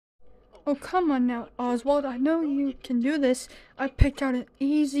Oh, come on now, Oswald. I know you can do this. I picked out an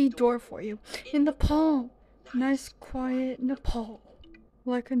easy door for you. In Nepal. Nice, quiet Nepal.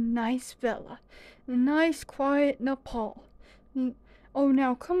 Like a nice villa. A nice, quiet Nepal. Mm. Oh,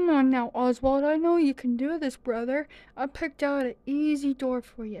 now, come on now, Oswald. I know you can do this, brother. I picked out an easy door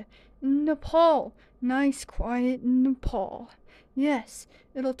for you. In Nepal. Nice, quiet Nepal. Yes,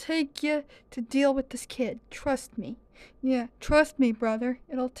 it'll take you to deal with this kid. Trust me. Yeah, trust me, brother.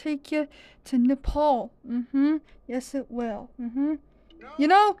 It'll take you to Nepal. Yes, it will. You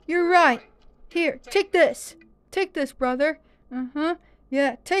know, you're right. Here, take this. Take this, brother.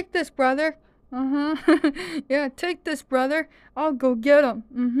 Yeah, take this, brother. Yeah, take this, brother. I'll go get him.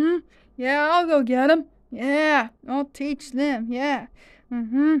 Yeah, I'll go get him. Yeah, I'll teach them. Yeah.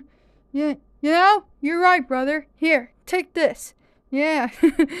 Yeah, you know, you're right, brother. Here, take this. Yeah.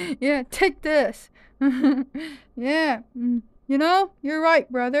 Yeah, take this. Yeah. You know, you're right,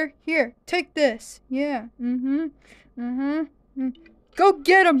 brother. Here, take this. Yeah. Go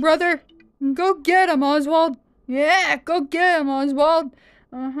get him, brother. Go get him, Oswald. Yeah, go get him, Oswald.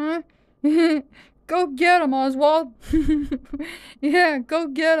 Go get him, Oswald. Yeah, go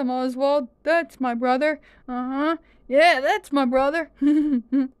get him, Oswald. That's my brother. Yeah, that's my brother.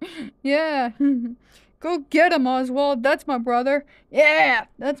 Yeah. Go get him, Oswald. That's my brother. Yeah,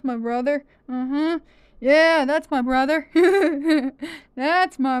 that's my brother. Yeah, that's my brother.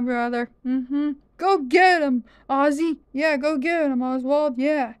 That's my brother. Go get him, Ozzy. Yeah, go get him, Oswald.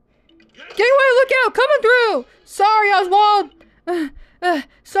 Yeah. Gateway, look out! Coming through! Sorry, Oswald!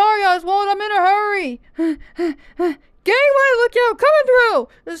 Sorry, Oswald, I'm in a hurry! Gateway, look out! Coming through!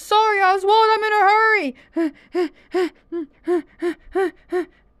 Sorry, Oswald, I'm in a hurry!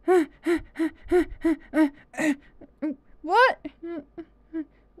 What?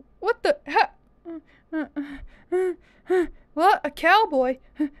 What the heck? What? A cowboy?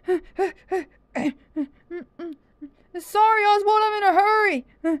 Sorry, Oswald, I'm in a hurry.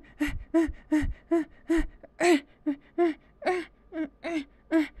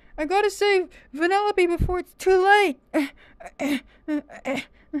 I gotta save Vanellope before it's too late.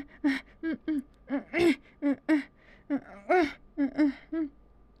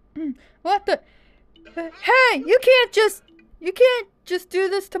 What the? Hey, you can't just do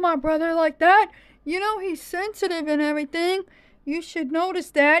this to my brother like that. You know he's sensitive and everything. You should notice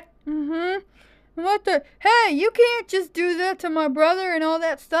that. What the? Hey, you can't just do that to my brother and all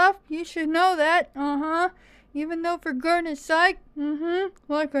that stuff. You should know that. Even though for goodness sake.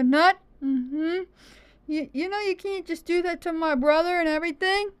 Like a nut. You know you can't just do that to my brother and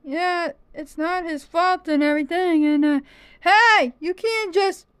everything. Yeah, it's not his fault and everything. And hey, you can't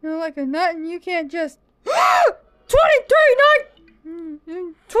just like a nut and you can't just 23 night.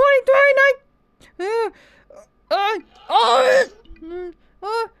 23 night. 23 night.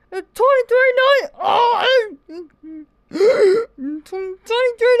 23 night.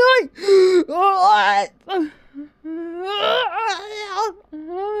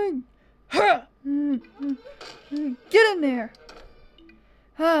 Get in there.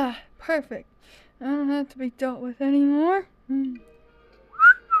 Perfect. I don't have to be dealt with anymore.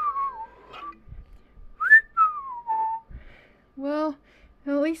 Well,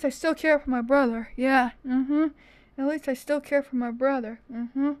 at least I still care for my brother. Yeah. At least I still care for my brother.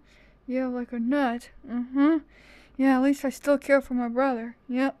 Yeah, like a nut. Yeah, at least I still care for my brother.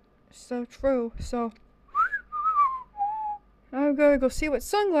 Yep. So true. So I've got to go see what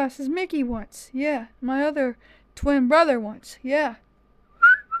sunglasses Mickey wants. Yeah, my other twin brother wants. Yeah.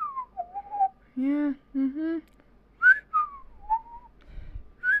 Yeah.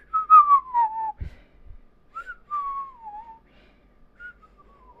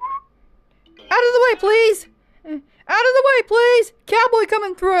 Out of the way, please! Out of the way, please! Cowboy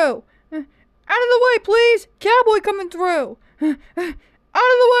coming through! Out of the way, please! Cowboy coming through! Out of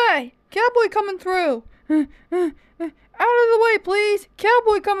the way! Cowboy coming through! Out of the way, please!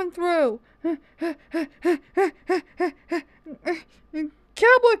 Cowboy coming through!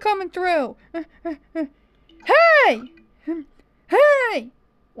 Cowboy coming through! Hey! Hey!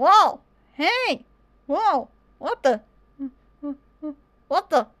 Whoa! Hey! Whoa! What the? What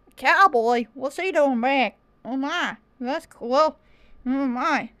the? Cowboy? What's he doing back? Oh my! That's cool. Oh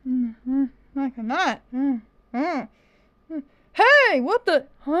my! Like a nut. Hey! What the?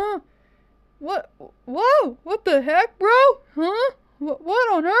 Huh? What? Whoa! What the heck, bro? Huh?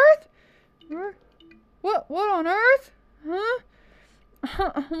 What on earth? What on earth? Huh?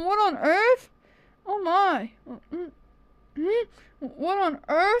 What on earth? Oh my! What on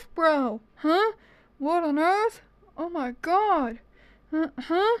earth, bro? Huh? What on earth? Oh my God!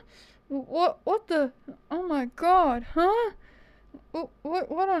 Huh? What the? Oh my God! Huh?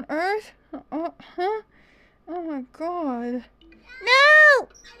 What on earth? Huh? Oh my god. No!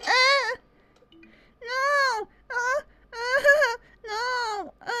 No! No! No!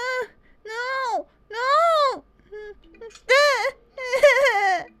 No! No! No!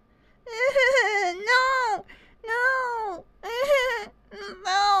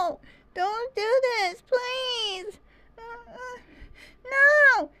 No! Don't do this, please!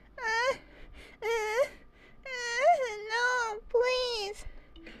 No! No, please!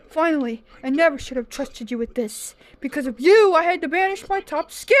 Finally, I never should have trusted you with this. Because of you, I had to banish my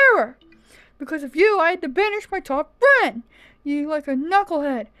top scarer. Because of you, I had to banish my top friend. You like a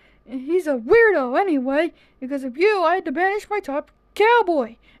knucklehead. And he's a weirdo anyway. Because of you, I had to banish my top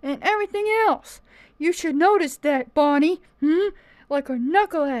cowboy. And everything else. You should notice that, Bonnie. Like a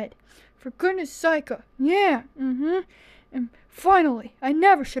knucklehead. For goodness sake. Yeah. And finally, I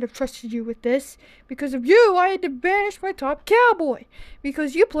never should have trusted you with this. Because of you, I had to banish my top cowboy.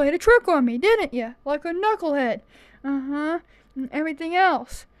 Because you played a trick on me, didn't you? Like a knucklehead. And everything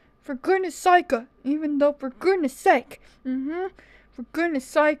else. For goodness sake. Even though for goodness sake. For goodness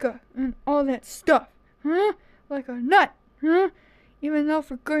sake. And all that stuff. Like a nut. Even though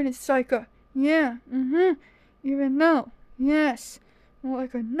for goodness sake. Yeah. Even though. Yes.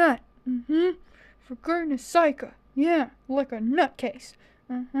 Like a nut. For goodness sake. Yeah, like a nutcase.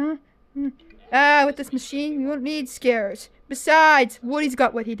 With this machine, we won't need scares. Besides, Woody's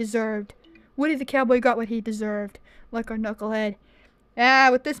got what he deserved. Woody the cowboy got what he deserved. Like a knucklehead.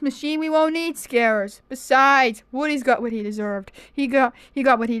 With this machine, we won't need scares. Besides, Woody's got what he deserved. He got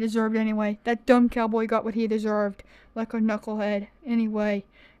what he deserved anyway. That dumb cowboy got what he deserved. Like a knucklehead. Anyway.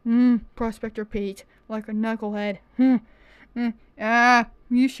 Prospector Pete. Like a knucklehead.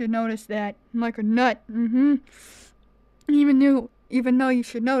 You should notice that. Like a nut. Even though you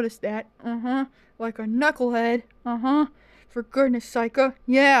should notice that. Like a knucklehead. For goodness sake.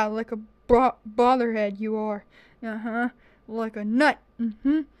 Yeah, like a botherhead you are. Like a nut.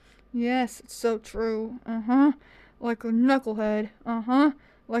 Yes, it's so true. Like a knucklehead.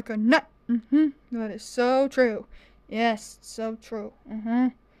 Like a nut. That is so true. Yes, it's so true.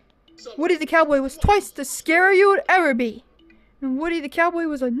 Woody the cowboy was twice the scarier you would ever be. And Woody the cowboy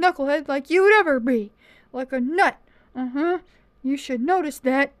was a knucklehead like you would ever be. Like a nut. You should notice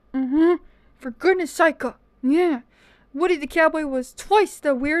that. For goodness sake. Yeah. Woody the cowboy was twice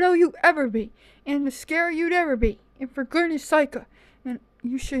the weirdo you'd ever be. And the scarier you'd ever be. And for goodness sake. And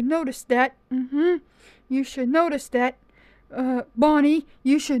you should notice that. You should notice that. Bonnie,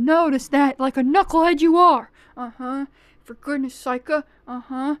 you should notice that. Like a knucklehead you are. For goodness sake.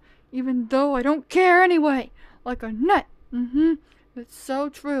 Even though I don't care anyway. Like a nut. That's so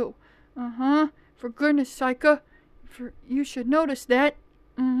true. For goodness sake. You should notice that.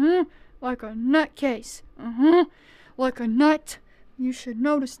 Like a nutcase. Like a nut. You should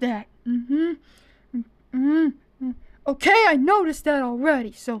notice that. Okay, I noticed that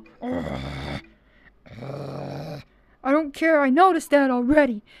already, so. I don't care, I noticed that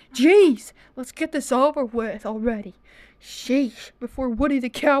already. Jeez, let's get this over with already. Sheesh, before Woody the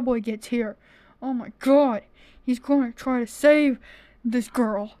cowboy gets here. Oh my god, he's going to try to save this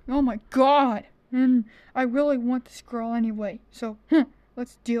girl. Oh my god. And I really want this girl anyway, so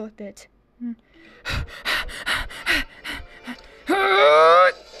let's deal with it.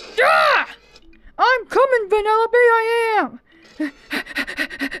 I'm coming, Vanellope, I am!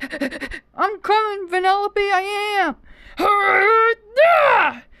 I'm coming, Vanellope, I am!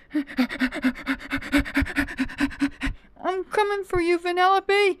 I'm coming for you,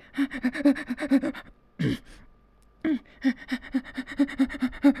 Vanellope!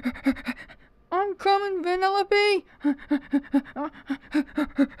 I'm coming, Vanellope!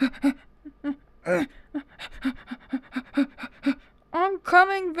 I'm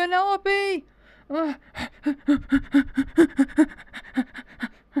coming, Vanellope!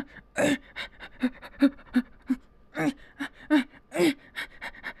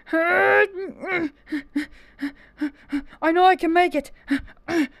 I know I can make it.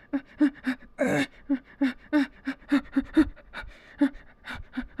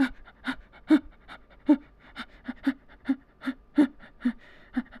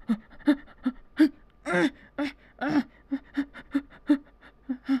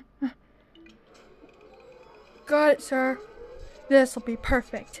 Got it, sir. This'll be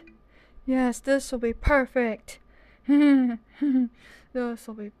perfect. Yes, this'll be perfect.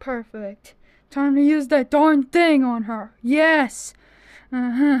 This'll be perfect. Time to use that darn thing on her. Yes.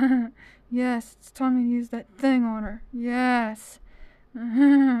 Yes, it's time to use that thing on her. Yes.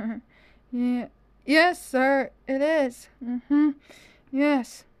 Yeah. Yes, sir, it is.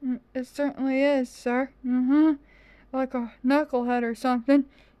 Yes, it certainly is, sir. like a knucklehead or something.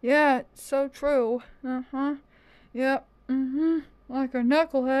 Yeah, it's so true. Yep. Like a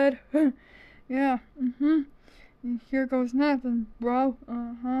knucklehead. Yeah. Here goes nothing, bro.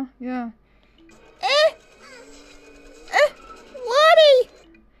 Yeah. Eh! Woody!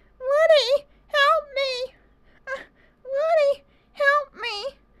 Woody! Help me! Woody! Help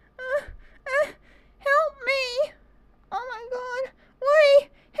me! Help me! Oh my god! Woody!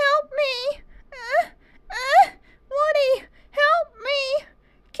 Help me! Woody! Help me!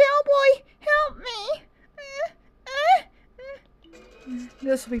 Cowboy! Help me!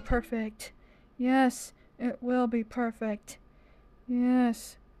 This will be perfect. Yes, it will be perfect.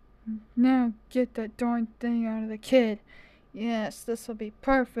 Yes. Now get that darn thing out of the kid. Yes, this will be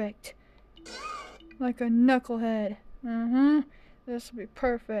perfect. Like a knucklehead. This will be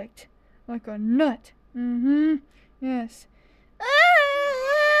perfect. Like a nut. Yes.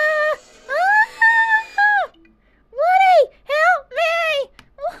 Woody, help me!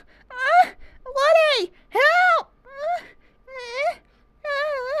 Woody, help!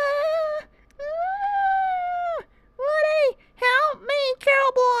 Woody, help me,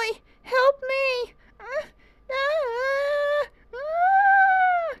 cowboy! Help me!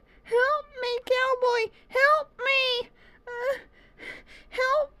 Help me, cowboy! Help me!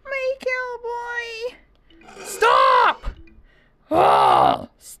 Help me, cowboy! Stop! Oh,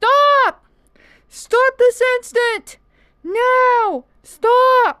 stop! Stop this instant! Now!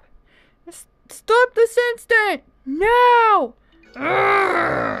 Stop! Stop this instant! Now!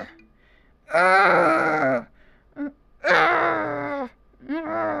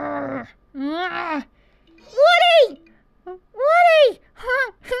 Woody! Woody!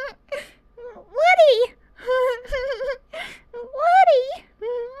 Woody! Woody!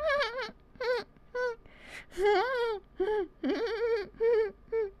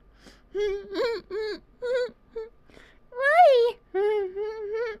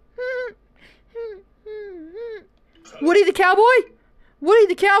 Woody the cowboy? Woody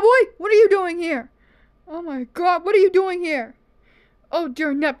the cowboy? What are you doing here? Oh my god, what are you doing here? Oh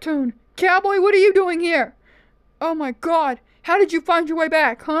dear Neptune. Cowboy, what are you doing here? Oh my god, how did you find your way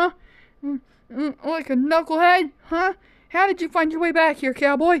back, huh? Like a knucklehead, huh? How did you find your way back here,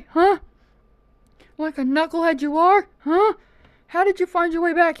 cowboy, huh? Like a knucklehead you are, huh? How did you find your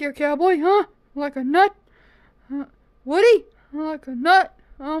way back here, cowboy, huh? Like a nut? Woody? Like a nut?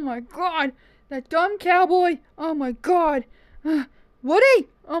 Oh my god, that dumb cowboy, oh my god. Woody?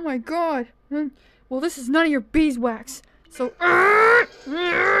 Oh my god. Well, this is none of your beeswax. So,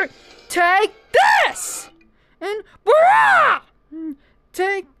 take this! And brah!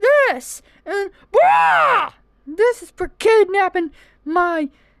 Take this! And brah! This is for kidnapping my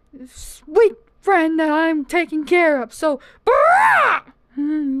sweet friend that I'm taking care of. So, brah!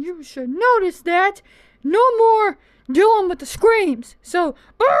 You should notice that. No more dealing with the screams. So,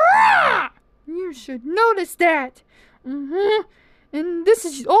 brah! You should notice that. And this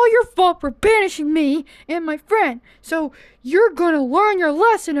is all your fault for banishing me and my friend. So you're gonna learn your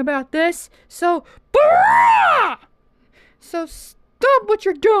lesson about this. So, brah! So stop what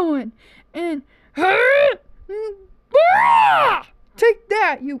you're doing. And, brah! Take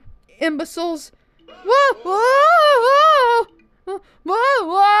that, you imbeciles. Whoa, whoa, whoa,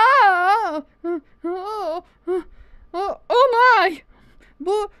 whoa, whoa, oh my.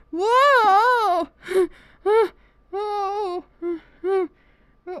 Whoa.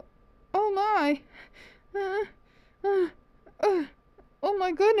 Oh my. Oh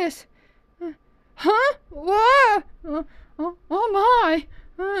my goodness. Huh? What? Oh my.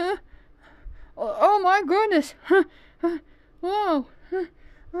 Oh my goodness. Whoa.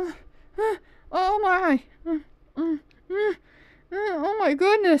 Oh my. Oh my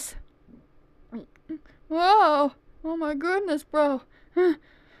goodness. Whoa. Oh my goodness, bro.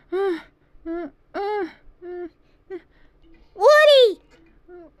 Woody!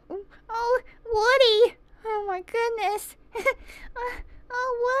 Oh, Woody! Oh my goodness!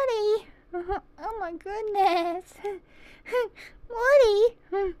 Oh, Woody! Oh my goodness! Woody!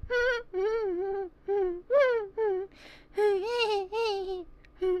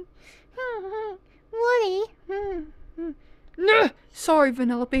 Woody! Sorry,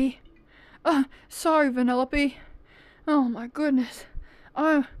 Vanellope. Sorry, Vanellope. Oh my goodness.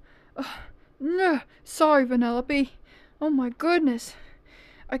 Sorry, Vanellope. Oh my goodness.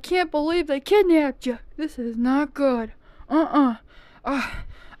 I can't believe they kidnapped you. This is not good. I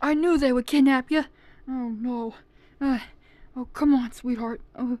knew they would kidnap you. Oh no. Oh, come on, sweetheart.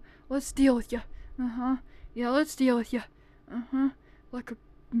 Let's deal with you. Yeah, let's deal with you. Like a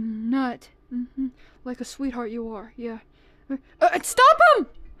nut. Like a sweetheart you are. Yeah. Stop him!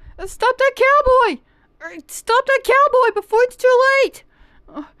 Stop that cowboy! Stop that cowboy before it's too late!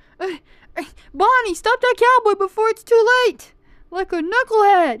 Bonnie, stop that cowboy before it's too late! Like a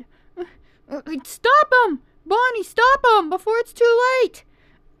knucklehead! Stop him! Bonnie, stop him before it's too late!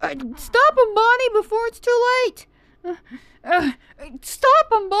 Stop him, Bonnie, before it's too late!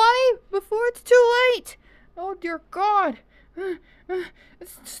 Stop him, Bonnie, before it's too late! Oh, dear God!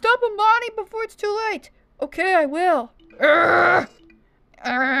 Stop him, Bonnie, before it's too late! Okay, I will.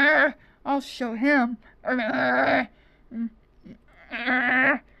 I'll show him.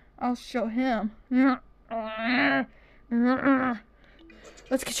 I'll show him.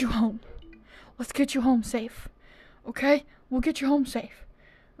 Let's get you home. Let's get you home safe. Okay? We'll get you home safe.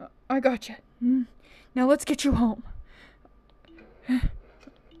 I got you. Now let's get you home.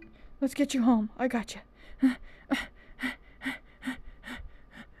 Let's get you home. I got you.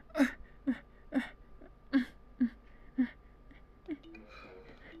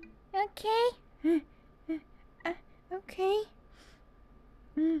 Okay. Okay.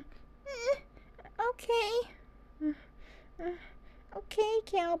 Okay. Okay,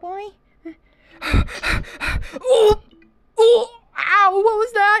 cowboy. Oh! Oh! Ow! What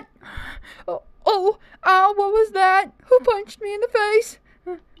was that? Oh! Oh! Ow! What was that? Who punched me in the face?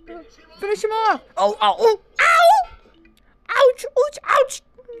 Finish him off! Oh! Ow! Oh! Ow! Ouch! Ouch! Ouch!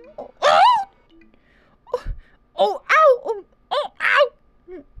 Oh! Oh! Oh! Ow! Oh! Oh! Ow!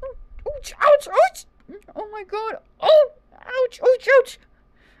 Ouch! Ouch! Ouch! Oh my God! Oh! Ouch! Ouch! Ouch!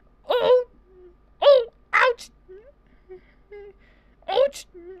 Oh! Oh! Ouch! Ouch!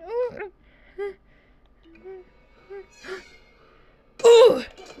 Oh!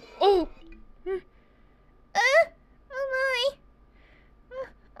 Oh! Oh my!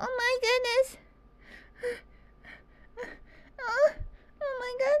 Oh my goodness! Oh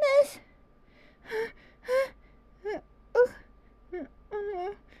my goodness!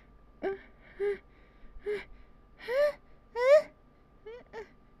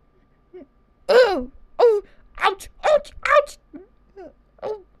 Oh! Oh! Ouch! Ouch! Ouch!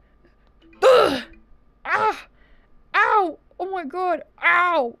 Oh! Ah! Ow! Oh my God!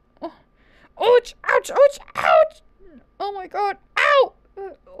 Ow! Ouch! Ouch! Ouch! Ouch! Oh my God! Ow!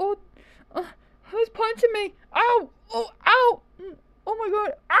 Who's punching me? Ow! Oh! Ow! Oh my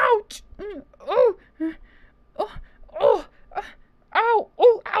God! Ouch! Oh! Oh! Oh! Ow!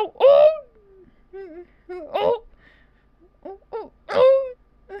 Oh! Ow! Oh! Oh! Oh! Oh! Oh!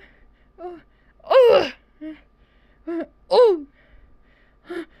 Oh! Oh!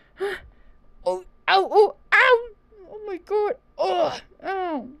 Oh! Ow! Oh! Ow! Oh my God! Oh!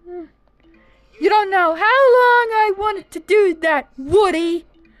 Ow! You don't know how long I wanted to do that, Woody!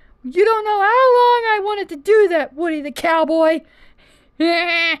 You don't know how long I wanted to do that, Woody the cowboy!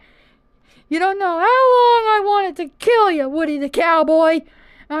 You don't know how long I wanted to kill you, Woody the cowboy!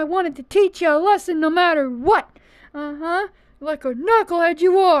 I wanted to teach you a lesson no matter what! Like a knucklehead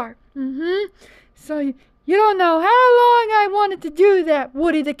you are! So you don't know how long I wanted to do that,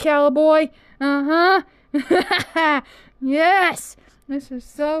 Woody the cowboy! Yes! This is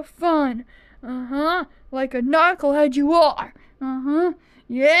so fun! Like a knucklehead you are!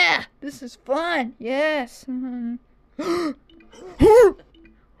 Yeah! This is fun! Yes!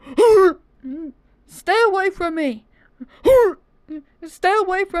 Stay away from me! Stay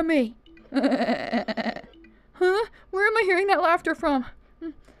away from me! Huh? Where am I hearing that laughter from?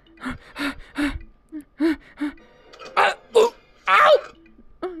 Oh! Ow!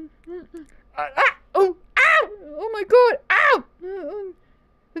 Oh! Ow! Oh my God! Ow!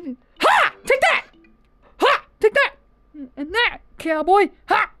 Ha! Take that! Ha! Take that! And that, cowboy!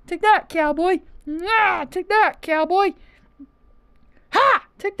 Ha! Take that, cowboy! Ah! Take that, cowboy! Ha!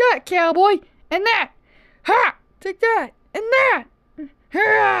 Take that, cowboy! And that! Ha! Take that! And that!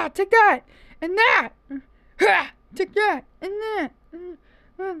 Ha! Take that! And that! Ha! Take that! And that!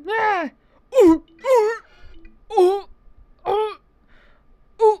 Ah! Ooh! Ooh! Ooh! Oh!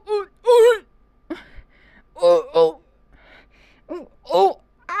 Oh! Oh! Oh! Oh! Oh! Oh!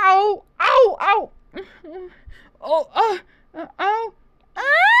 Ow! Ow! Ow! Oh! Ow! Ah!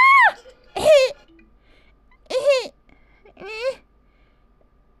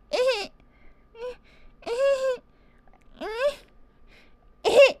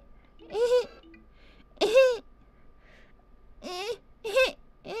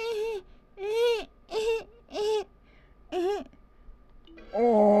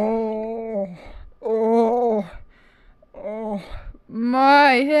 Oh, oh, oh,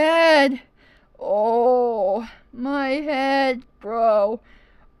 my head. Oh, my head, bro.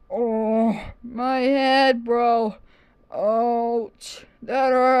 Oh, my head, bro. Ouch.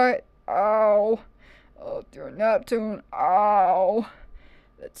 That hurt. Ow. Oh, dear Neptune. Ow.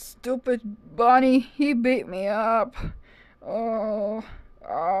 That stupid bunny, he beat me up. Oh,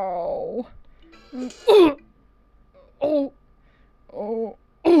 ow. Oh, oh,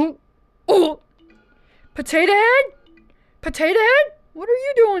 oh, oh. Potato Head? Potato Head? What are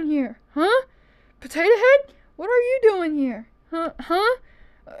you doing here? Huh? Potato Head? What are you doing here? Huh?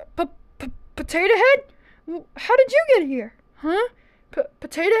 Potato Head? How did you get here? Huh?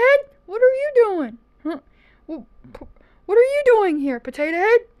 Potato Head? What are you doing? Huh? What are you doing here, Potato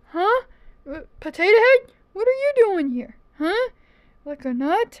Head? Huh? Potato Head? What are you doing here? Huh? Like a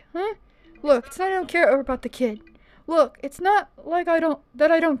nut? Huh? Look, it's not I don't care about the kid. Look, it's not like it's not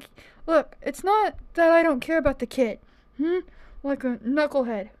that I don't care about the kid. Like a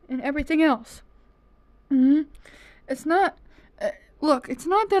knucklehead and everything else. It's not, look, it's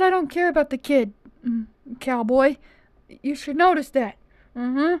not that I don't care about the kid, cowboy. You should notice that.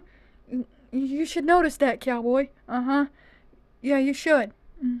 You should notice that, cowboy. Yeah, you should.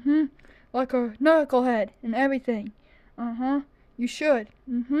 Like a knucklehead and everything. You should.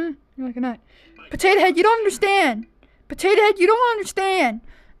 Like a nut. Potato Head, you don't understand. Potato Head, you don't understand.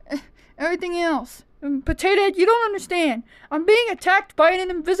 Everything else. Potato Head, you don't understand. I'm being attacked by an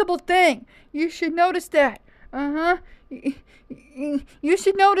invisible thing. You should notice that. You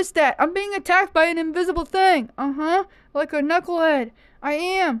should notice that. I'm being attacked by an invisible thing. Like a knucklehead. I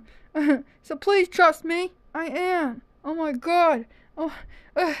am. So please trust me. I am. Oh my God. Oh,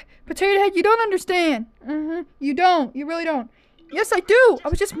 Potato Head, you don't understand. You don't. You really don't. Yes, I do. I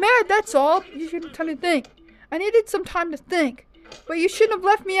was just mad, that's all. You shouldn't tell me to think. I needed some time to think. But you shouldn't have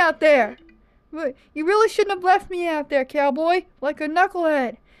left me out there. But you really shouldn't have left me out there, cowboy. Like a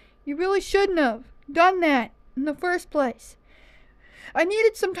knucklehead. You really shouldn't have done that in the first place. I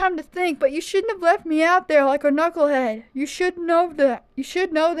needed some time to think, but you shouldn't have left me out there like a knucklehead. You should know that. You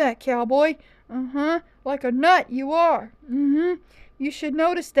should know that, cowboy. Like a nut, you are. You should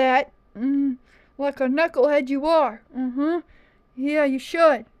notice that. Like a knucklehead, you are. Yeah, you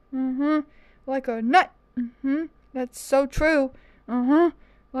should. Like a nut. That's so true.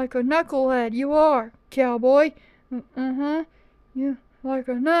 Like a knucklehead, you are, cowboy. Yeah, like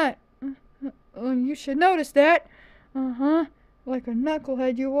a nut. You should notice that. Like a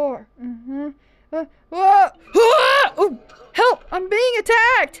knucklehead, you are. Oh, help! I'm being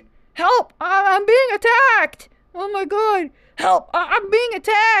attacked! Help! I'm being attacked! Oh my God! Help! I'm being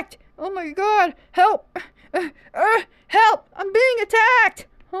attacked! Oh my God! Help! Help! I'm being attacked!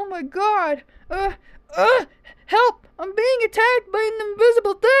 Oh my God! Help! I'm being attacked by an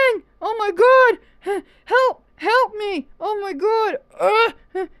invisible thing! Oh my God! Help! Help me! Oh my God!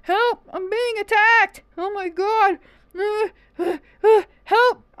 Help! I'm being attacked! Oh my God!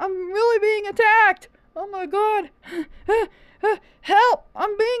 Help! I'm really being attacked! Oh my God! Help!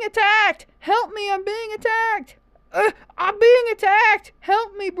 I'm being attacked! Help me! I'm being attacked! I'm being attacked!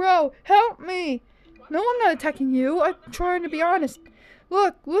 Help me, bro! Help me! No, I'm not attacking you. I'm trying to be honest.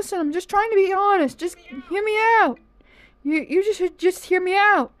 Look, listen, I'm just trying to be honest. Just hear me out. You should just hear me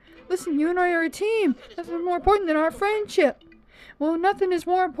out. Listen, you and I are a team. Nothing more important than our friendship. Well, nothing is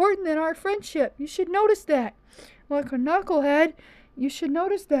more important than our friendship. You should notice that. Like a knucklehead, you should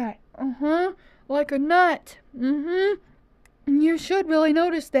notice that. Like a nut. You should really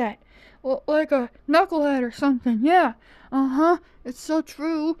notice that. Well, like a knucklehead or something. Yeah. It's so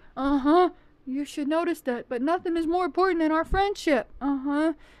true. You should notice that. But nothing is more important than our friendship.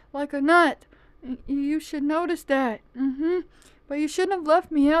 Like a nut. You should notice that. But you shouldn't have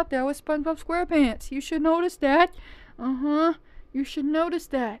left me out there with SpongeBob SquarePants. You should notice that. You should notice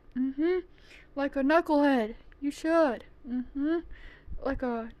that. Like a knucklehead. You should. Like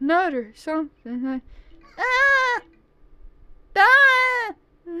a nut or something. Like, ah! Ah!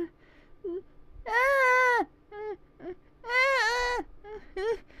 Ah!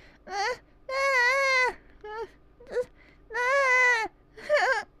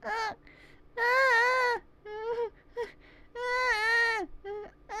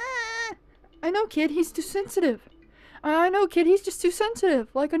 I know, kid, he's too sensitive. I know, kid, he's just too sensitive,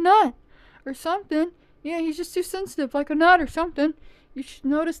 like a nut or something. Yeah, he's just too sensitive, like a nut or something. You should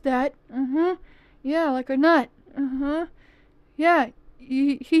notice that. Yeah, like a nut. Yeah,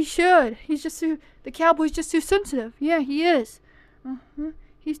 he should. He's just too, the cowboy's just too sensitive. Yeah, he is.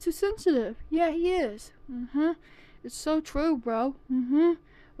 He's too sensitive. Yeah, he is. It's so true, bro.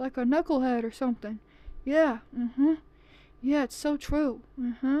 Like a knucklehead or something. Yeah. Yeah, it's so true.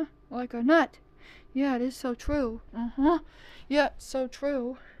 Like a nut. Yeah, it is so true. Yeah, it's so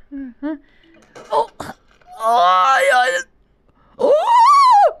true. Oh! Oh! Yeah. Oh!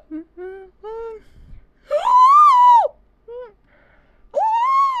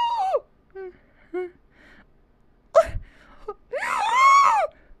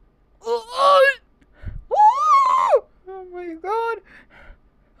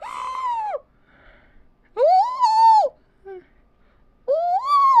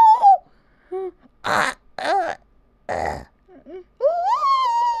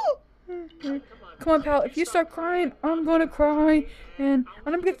 Come on, pal. If you start crying, I'm gonna cry, and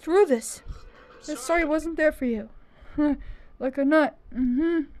I'm gonna get through this. Sorry I wasn't there for you. Like a nut.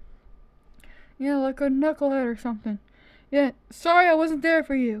 Yeah, like a knucklehead or something. Yeah, sorry I wasn't there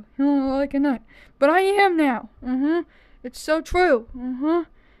for you. Like a nut. But I am now. It's so true.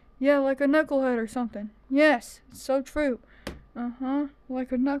 Yeah, like a knucklehead or something. Yes, it's so true.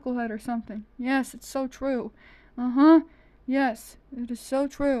 Like a knucklehead or something. Yes, it's so true. Yes, it is so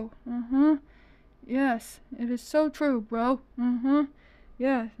true. Yes, it is so true, bro.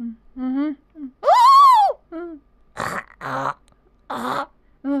 Yes.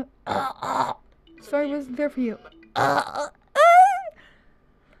 Sorry I wasn't there for you.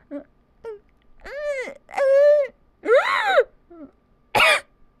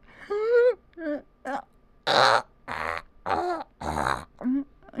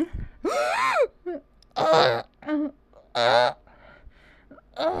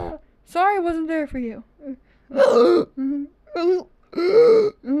 Sorry I wasn't there for you.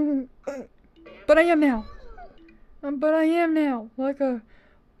 But I am now. But I am now. Like a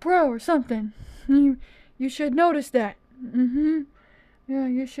bro or something. You should notice that. Yeah,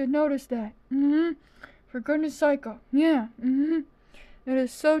 you should notice that. For goodness sake. Yeah. It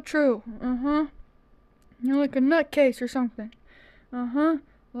is so true. You're like a nutcase or something.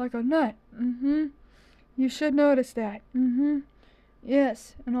 Like a nut. You should notice that.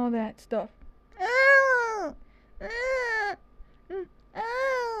 Yes, and all that stuff.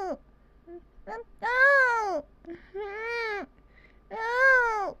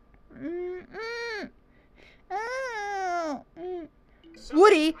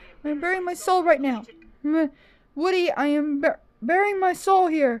 Woody, I'm burying my soul right now. Woody, I am burying my soul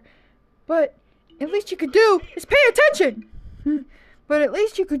here. But at least you could do is pay attention. But at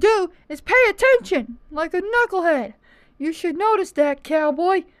least you could do is pay attention, like a knucklehead. You should notice that,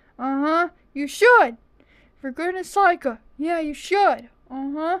 cowboy. You should. For goodness sake. Yeah, you should.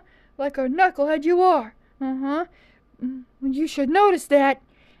 Like a knucklehead you are. You should notice that.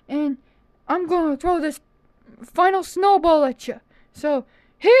 And I'm going to throw this final snowball at you. So,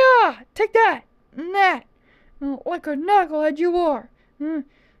 here, take that. And that. Like a knucklehead you are.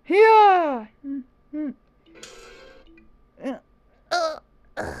 Here.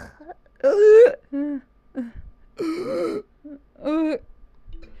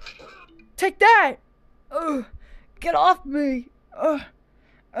 Take that! Get off me!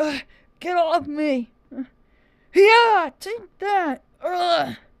 Get off me! Yeah, take that!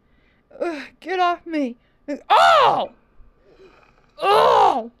 Get off me! Oh!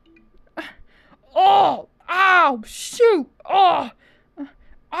 Oh! Oh! Ow! Shoot! Oh!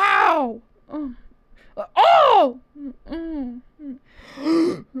 Ow! Oh!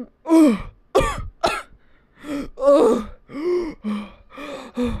 Oh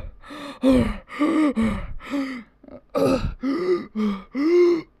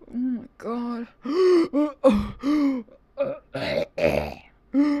my God.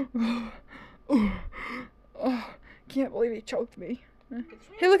 Can't believe he choked me.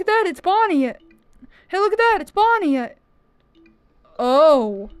 Hey, look at that, it's Bonnie. Hey, look at that, it's Bonnie.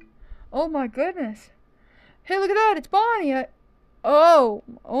 Oh. Oh my goodness. Hey, look at that, it's Bonnie. Oh.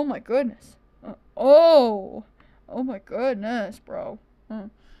 Oh my goodness. Oh. Oh my goodness, bro.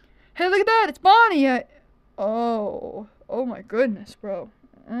 Hey, look at that, it's Bonnie. Oh. Oh my goodness, bro.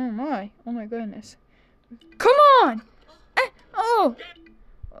 Oh my goodness. Come on! Oh!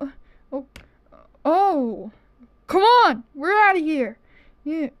 Oh! Come on! We're out of here!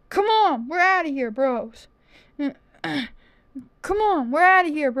 Yeah, come on! We're out of here, bros! Come on! We're out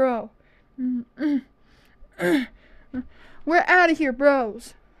of here, bro! We're out of here,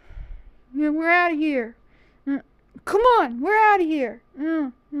 bros! Yeah, we're out of here! Come on! We're out of here!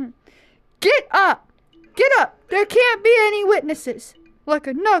 Get up! Get up! There can't be any witnesses! Like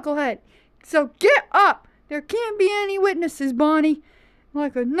a knucklehead. So get up! There can't be any witnesses, Bonnie.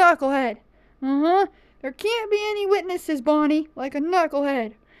 Like a knucklehead. There can't be any witnesses, Bonnie. Like a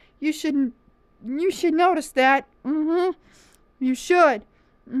knucklehead. You should notice that. You should.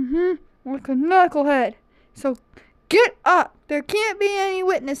 Like a knucklehead. So get up! There can't be any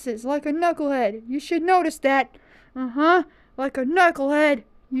witnesses. Like a knucklehead. You should notice that. Like a knucklehead.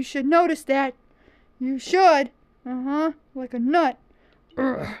 You should notice that. You should. Like a nut.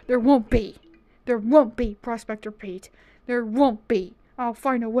 There won't be. There won't be, Prospector Pete. There won't be. I'll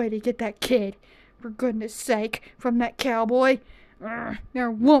find a way to get that kid, for goodness sake, from that cowboy. There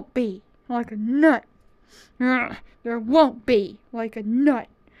won't be. Like a nut. There won't be. Like a nut.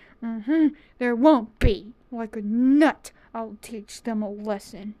 There won't be. Like a nut. I'll teach them a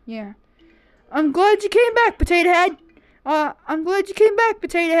lesson. Yeah. I'm glad you came back, Potato Head. I'm glad you came back,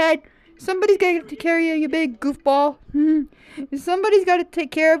 Potato Head. Somebody's got to take care of you, you big goofball. Somebody's got to take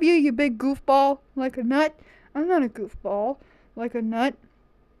care of you, you big goofball. Like a nut. I'm not a goofball. Like a nut.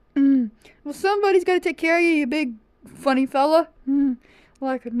 Well, somebody's got to take care of you, you big funny fella.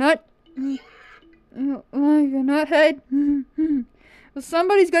 Like a nut. Like a nuthead. Well,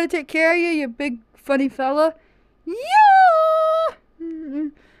 somebody's got to take care of you, you big funny fella. Yeah!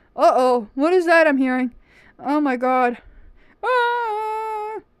 Uh-oh. What is that I'm hearing? Oh, my God. Yeah!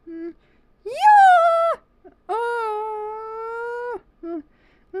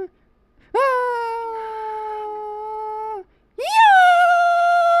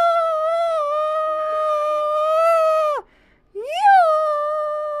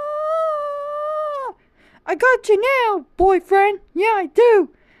 I got you now, boyfriend. Yeah, I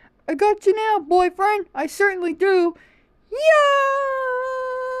do. I got you now, boyfriend. I certainly do.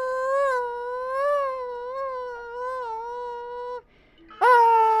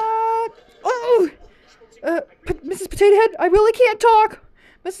 Mrs. Potato Head, I really can't talk.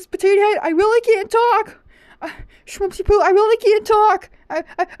 Mrs. Potato Head, I really can't talk. Schmumpsy Poo, I really can't talk. I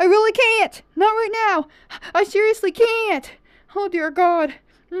really can't. Not right now. I seriously can't. Oh, dear God.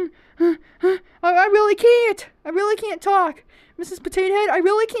 I really can't. I really can't talk. Mrs. Potato Head, I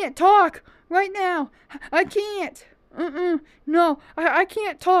really can't talk right now. I can't. No, I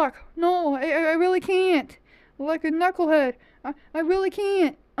can't talk. No, I really can't. Like a knucklehead. I really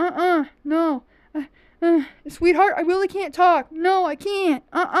can't. No. Sweetheart, I really can't talk. No, I can't.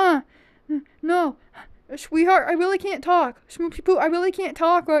 No. Sweetheart, I really can't talk. Schmoopsy Poo, I really can't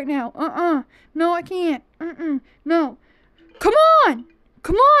talk right now. No, I can't. No. Come on!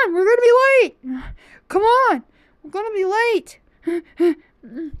 Come on! We're gonna be late! Come on! We're gonna be late!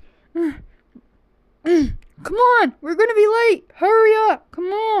 Come on! We're gonna be late! Hurry up! Come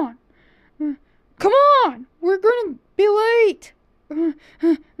on! Come on! We're gonna be late! Mr.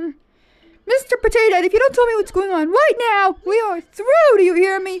 Potato Head, if you don't tell me what's going on right now, we are through! Do you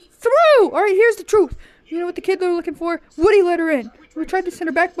hear me? Through! Alright, here's the truth. You know what the kids are looking for? Woody let her in. We tried to send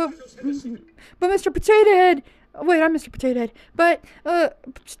her back, but Mr. Potato Head... Wait, I'm Mr. Potato Head. But,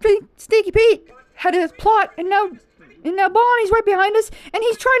 Stinky Pete had a plot, and now Bonnie's right behind us, and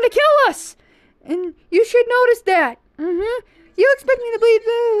he's trying to kill us! And you should notice that. You expect me to believe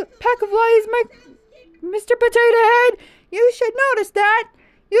the pack of lies, Mr. Potato Head? You should notice that.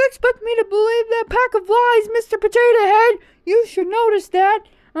 You expect me to believe that pack of lies, Mr. Potato Head? You should notice that.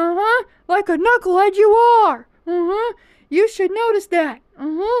 Like a knucklehead you are. You should notice that.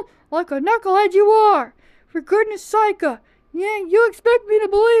 Like a knucklehead you are. For goodness sake. Yeah, you expect me to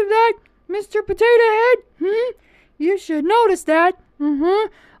believe that, Mr. Potato Head? You should notice that.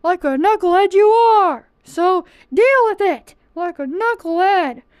 Like a knucklehead you are. So, deal with it. Like a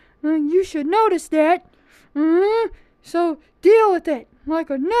knucklehead. You should notice that. So, deal with it. Like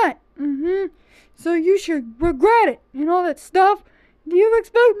a nut. So you should regret it. And all that stuff. Do you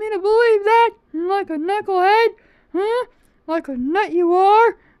expect me to believe that? Like a knucklehead? Like a nut you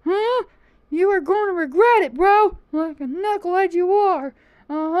are? You are going to regret it, bro. Like a knucklehead you are.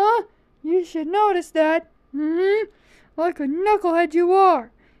 You should notice that. Like a knucklehead you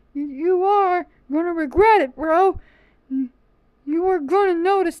are. You are going to regret it, bro. You are going to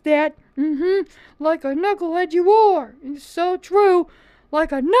notice that. Like a knucklehead you are. It's so true.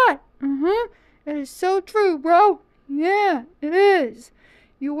 Like a nut. It is so true, bro. Yeah, it is.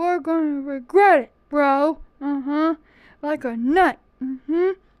 You are going to regret it, bro. Like a nut.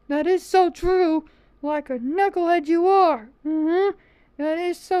 That is so true. Like a knucklehead you are. That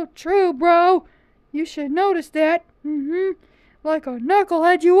is so true, bro. You should notice that. Like a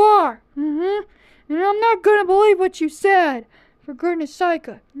knucklehead you are. And I'm not gonna believe what you said. For goodness sake.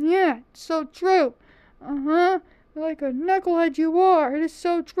 Yeah, it's so true. Like a knucklehead you are. It is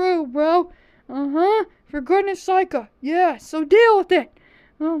so true, bro. For goodness sake. Yeah, so deal with it.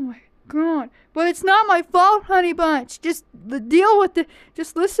 Oh my God. But it's not my fault, honey bunch. Just deal with it.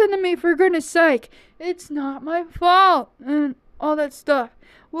 Just listen to me, for goodness sake. It's not my fault. And all that stuff.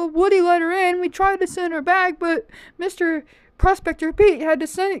 Well, Woody let her in. We tried to send her back, but Mr. Prospector Pete had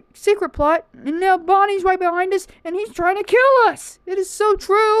to secret plot. And now Bonnie's right behind us, and he's trying to kill us. It is so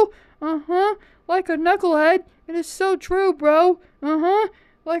true. Like a knucklehead. It is so true, bro.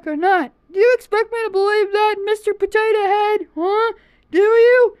 Like a nut. Do you expect me to believe that, Mr. Potato Head? Do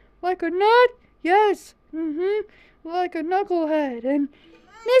you? Like a nut? Yes. Like a knucklehead. And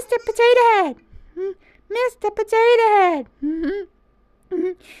Mr. Potato Head. Mr. Potato Head.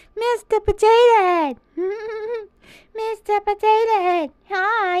 Mr. Potato Head. Mr. Potato Head.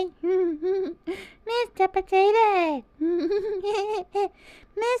 Hi. Mr. Potato Head.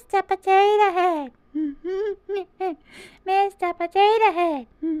 Mr. Potato Head. Mr. Potato Head.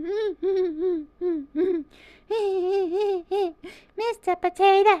 Mr.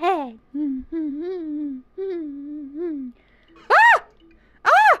 Potato Head. Ah!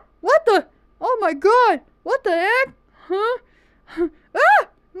 Ah! What the? Oh my god! What the heck? Huh? Ah!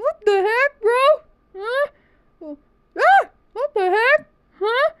 What the heck, bro? Huh? Ah! What the heck?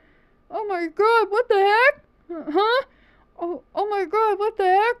 Huh? Oh my god, what the heck? Huh? Oh my god, what the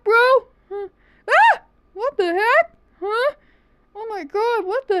heck, bro? Huh? Ah! What the heck? Huh? Oh my god,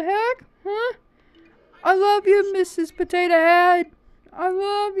 what the heck? Huh? I love you, Mrs. Potato Head. I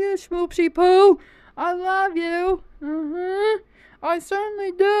love you, Schmoopsy Poo. I love you. I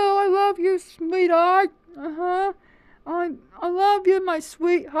certainly do. I love you, sweetheart. I love you, my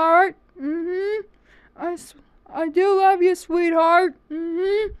sweetheart. I do love you, sweetheart.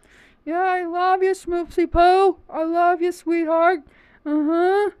 Yeah, I love you, Schmoopsy Poo. I love you, sweetheart.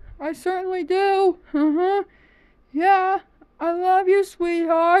 I certainly do. Yeah, I love you,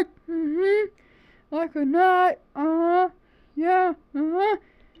 sweetheart. Like a nut. Yeah.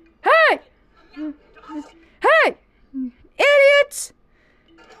 Hey! Hey! Idiots!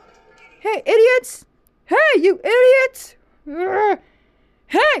 Hey, idiots! Hey, you idiots!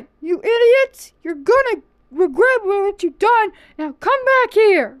 Hey, you idiots! You're gonna regret what you've done. Now come back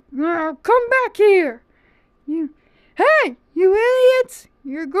here. Come back here. Hey, you idiots!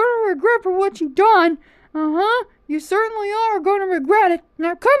 You're gonna regret for what you've done. You certainly are gonna regret it.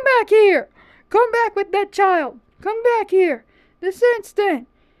 Now come back here. Come back with that child. Come back here. This instant.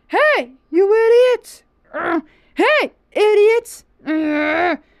 Hey, you idiots! Hey, idiots!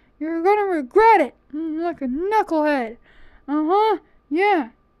 You're gonna regret it. Like a knucklehead. Yeah.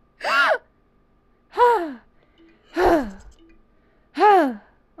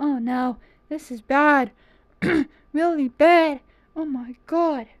 Oh no, this is bad. Really bad. Oh my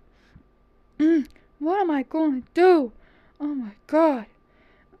god. What am I going to do? Oh my god.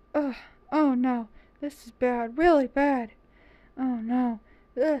 Oh no, this is bad. Really bad. Oh no,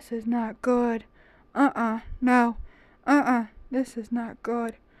 this is not good. No. This is not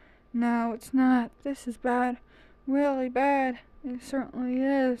good. No, it's not. This is bad. Really bad. It certainly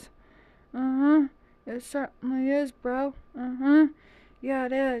is. It certainly is, bro. Yeah,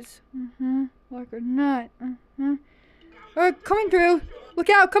 it is. Like a nut. Coming through. Look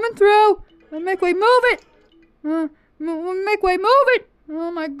out, coming through. Make way, move it. Make way, move it.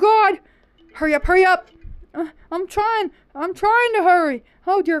 Oh my god. Hurry up, hurry up. I'm trying to hurry.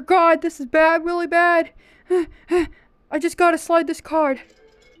 Oh dear god, this is bad, really bad. I just gotta slide this card.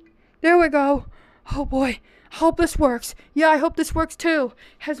 There we go. Oh boy, I hope this works. Yeah, I hope this works too,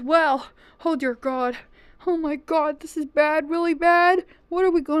 as well. Oh dear god. Oh my god, this is bad, really bad. What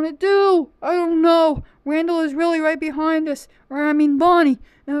are we gonna do? I don't know. Randall is really right behind us. Or I mean Bonnie.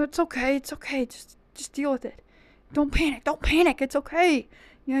 No, it's okay, it's okay. Just deal with it. Don't panic, it's okay.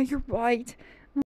 Yeah, you're right.